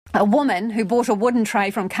A woman who bought a wooden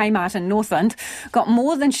tray from Kmart in Northland got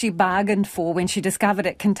more than she bargained for when she discovered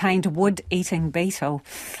it contained wood-eating beetle.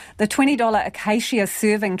 The $20 Acacia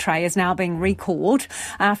Serving Tray is now being recalled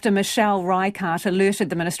after Michelle Reichardt alerted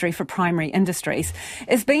the Ministry for Primary Industries.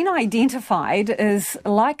 It's been identified as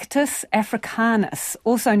Lyctus Africanus,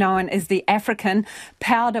 also known as the African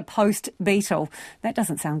powderpost beetle. That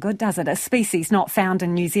doesn't sound good, does it? A species not found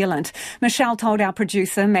in New Zealand. Michelle told our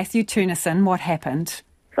producer, Matthew Theunissen, what happened.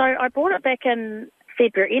 So I bought it back in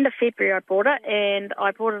February, end of February I bought it, and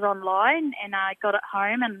I bought it online, and I got it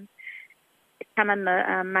home and it came in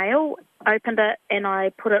the mail, opened it, and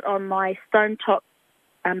I put it on my stone top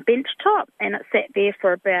bench top, and it sat there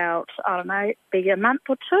for about, maybe a month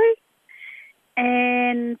or two.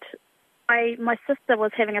 And my sister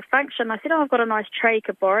was having a function. I said, I've got a nice tray you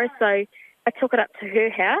could borrow, so I took it up to her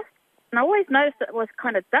house, and I always noticed it was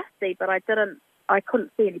kind of dusty, but I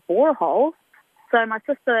couldn't see any bore holes. So my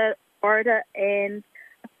sister borrowed it, and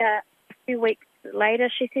a few weeks later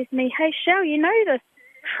she says to me, "Hey, Shell, this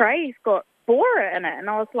tray's got borer in it." And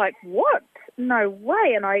I was like, "What? No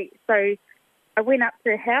way." And I went up to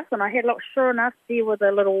her house, and I had a look. Sure enough, there were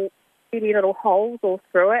the little holes all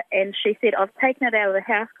through it. And she said, "I've taken it out of the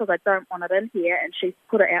house because I don't want it in here." And she's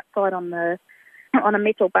put it outside on a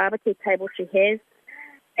metal barbecue table she has.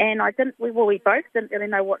 And we both didn't really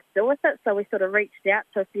know what to do with it, so we sort of reached out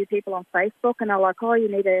to a few people on Facebook, and they're like, "Oh, you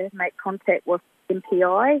need to make contact with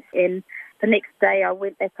MPI." And the next day I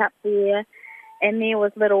went back up there, and there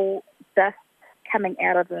was little dust coming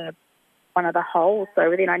out of one of the holes.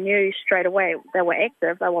 So then I knew straight away they were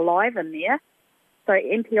active, they were live in there. So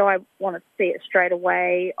MPI wanted to see it straight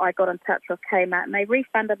away. I got in touch with Kmart, and they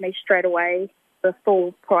refunded me straight away the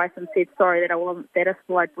full price and said sorry that I wasn't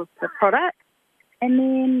satisfied with the product. And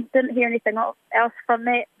then didn't hear anything else from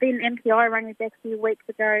that. Then MPI rang me back a few weeks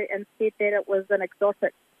ago and said that it was an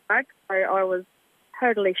exotic bug. So I was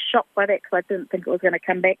totally shocked by that because I didn't think it was going to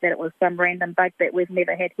come back, that it was some random bug that we've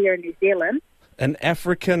never had here in New Zealand. An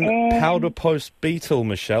African powderpost beetle,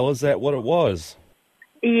 Michelle, is that what it was?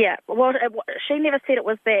 Yeah. Well, she never said it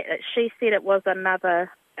was that. She said it was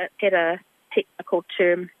another, it had a technical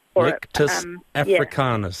term for Lyctus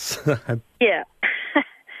Africanus. Yeah.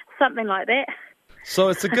 Something like that. So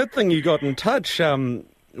it's a good thing you got in touch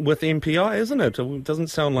with MPI, isn't it? It doesn't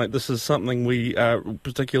sound like this is something we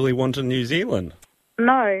particularly want in New Zealand.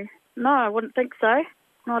 No, I wouldn't think so.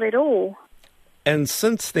 Not at all. And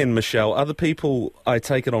since then, Michelle, other people, I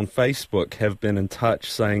take it on Facebook, have been in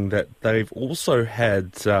touch saying that they've also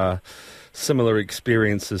had similar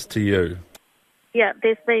experiences to you. Yeah,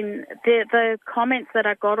 there's been the comments that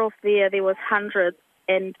I got off there was hundreds,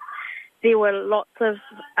 and there were lots of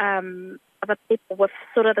other people with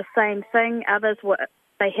sort of the same thing. Others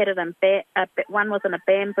they had it in one was in a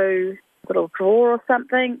bamboo little drawer or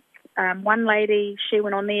something. One lady, she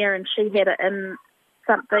went on there and she had it in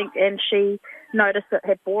something, and she noticed it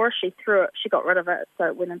had borer. She threw it. She got rid of it, so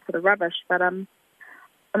it went into the rubbish. But I'm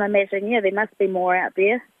imagining, there must be more out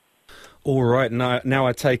there. All right. Now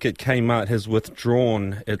I take it Kmart has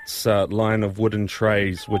withdrawn its line of wooden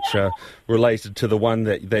trays, which are related to the one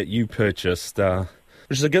that you purchased,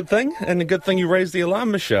 which is a good thing, and a good thing you raised the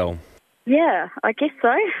alarm, Michelle. Yeah, I guess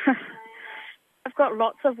so. I've got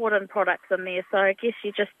lots of wooden products in there, so I guess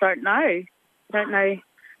you just don't know. You don't know.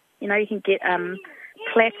 You can get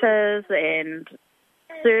platters and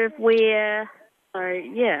serveware. So,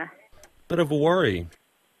 yeah. Bit of a worry.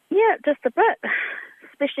 Yeah, just a bit.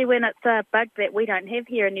 Especially when it's a bug that we don't have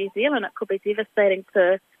here in New Zealand. It could be devastating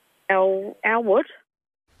to our wood.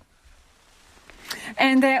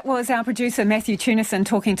 And that was our producer, Matthew Theunissen,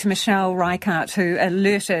 talking to Michelle Reichardt, who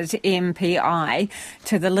alerted MPI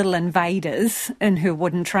to the little invaders in her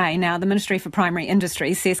wooden tray. Now, the Ministry for Primary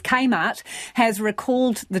Industries says Kmart has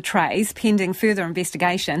recalled the trays pending further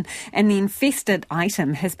investigation, and the infested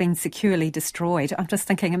item has been securely destroyed. I'm just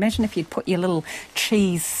thinking, imagine if you'd put your little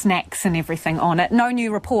cheese snacks and everything on it. No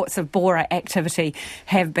new reports of borer activity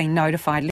have been notified.